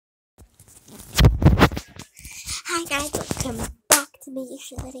guys, welcome back to my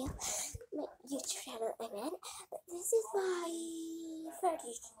YouTube video. My YouTube channel, I mean. But this is my third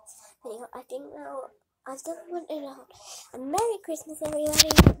YouTube video. I think now I've done one in a Merry Christmas, everybody.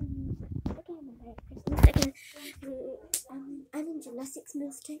 Again, a Merry Christmas. Again, I'm in gymnastics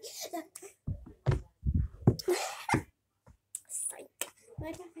moves today. Psych.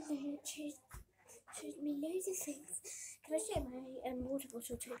 My dad showed me loads of things. Can I show my water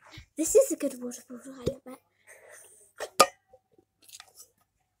bottle too? This is a good water bottle, I love it.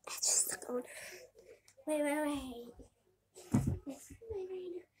 Wait.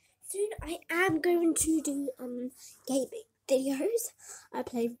 Soon I am going to do gaming videos. I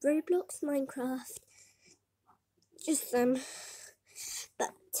play Roblox, Minecraft, just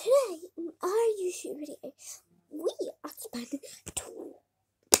but today in our YouTube video we are spending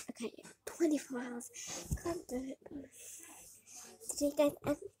 24 hours. Can't do it. Today guys,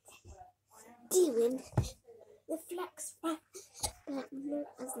 I'm doing the flex wrap, but not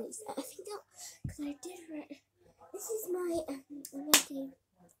as Lisa. I think that because I did write. This is my already.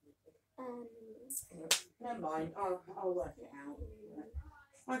 Never mind. I'll work it out.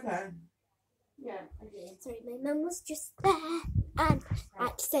 Okay. Yeah. Sorry, my mum was just there, and I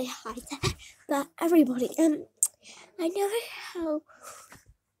had to say hi to her. But everybody, I know how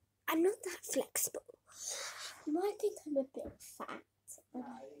I'm not that flexible. You might think I'm a bit fat.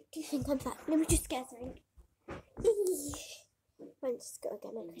 Do you think I'm fat? Let me just get something. I'm just gonna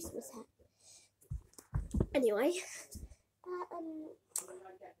get my Christmas hat. Anyway,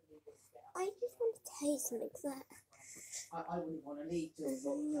 I just want to tell you something that I wouldn't want to leave till so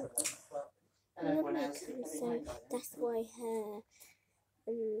that's why her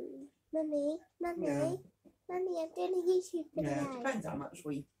Mummy, I'm doing a YouTube video. Yeah, it depends how much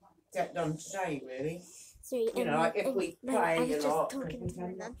we get done today, really. Sorry, you know, like if we play I was a just lot, talking to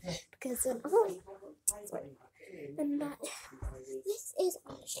my mum because sorry. This is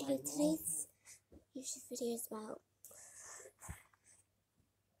actually today's YouTube video as well.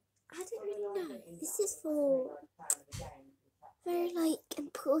 I don't really know. This is for very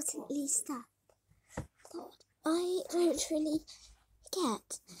importantly stuff that I don't really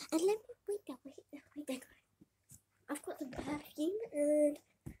get. And let me wait. I've got the perfume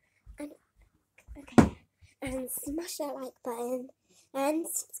and okay. And smash that like button and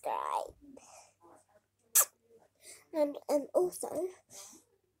subscribe. And also, okay,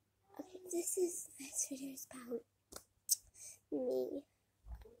 this video is about me,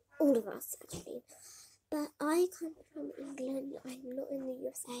 all of us actually. But I come from England. I'm not in the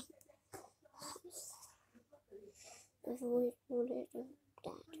USA. I've always wanted a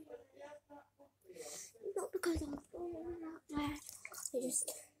dad. Not because I'm born out there. I just.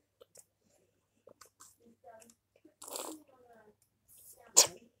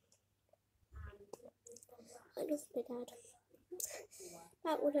 I lost my dad.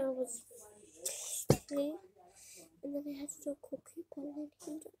 Back when I was 3, and then I had to call Cooper, and then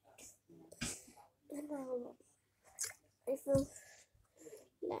he died. And now I feel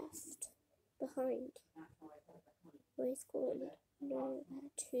left behind. Where's gone? Nowhere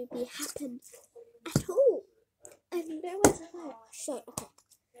to be happen at all. And nowhere to go. So, okay.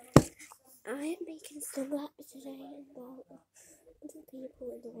 I am making some rap today about the people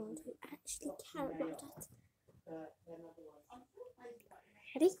in the world who actually care about us.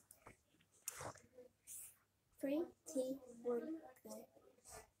 Ready? 3, 2, 1, go.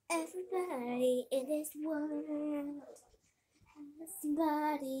 Everybody in this world has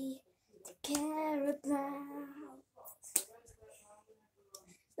somebody to care about,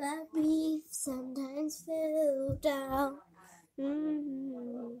 but we sometimes feel down.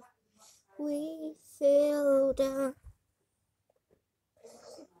 We feel down.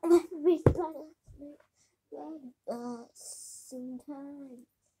 But sometimes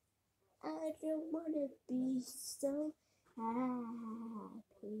I don't wanna be so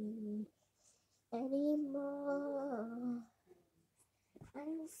happy anymore. I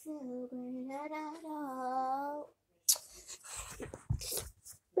don't feel great at all.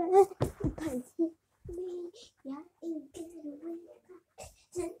 But me, yeah, it didn't wake up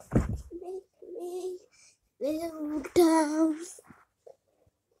and make me feel down.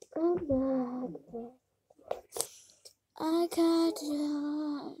 I'm not. I got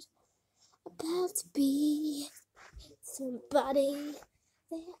about to be somebody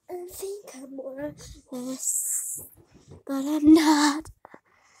that I think I'm more or less, but I'm not.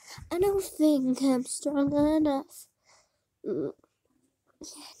 I don't think I'm strong enough.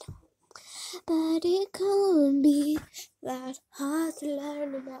 But it can't be that hard to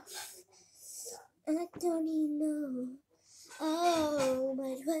learn enough. I don't even know. Oh,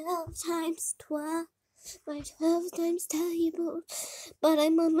 my 12 times 12. my 12 times table, but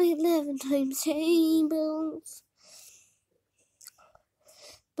I'm on my 11 times tables.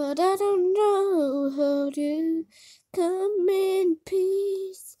 But I don't know how to come in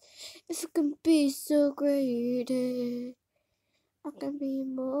peace. If it can be so great, I can be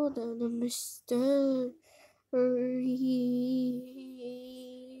more than a mystery.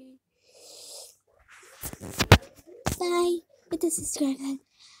 Bye. Hit the subscribe button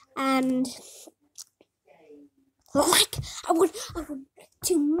and like. I want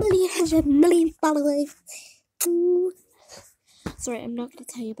 2 million followers. Sorry, I'm not gonna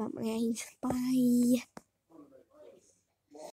tell you about my age. Bye.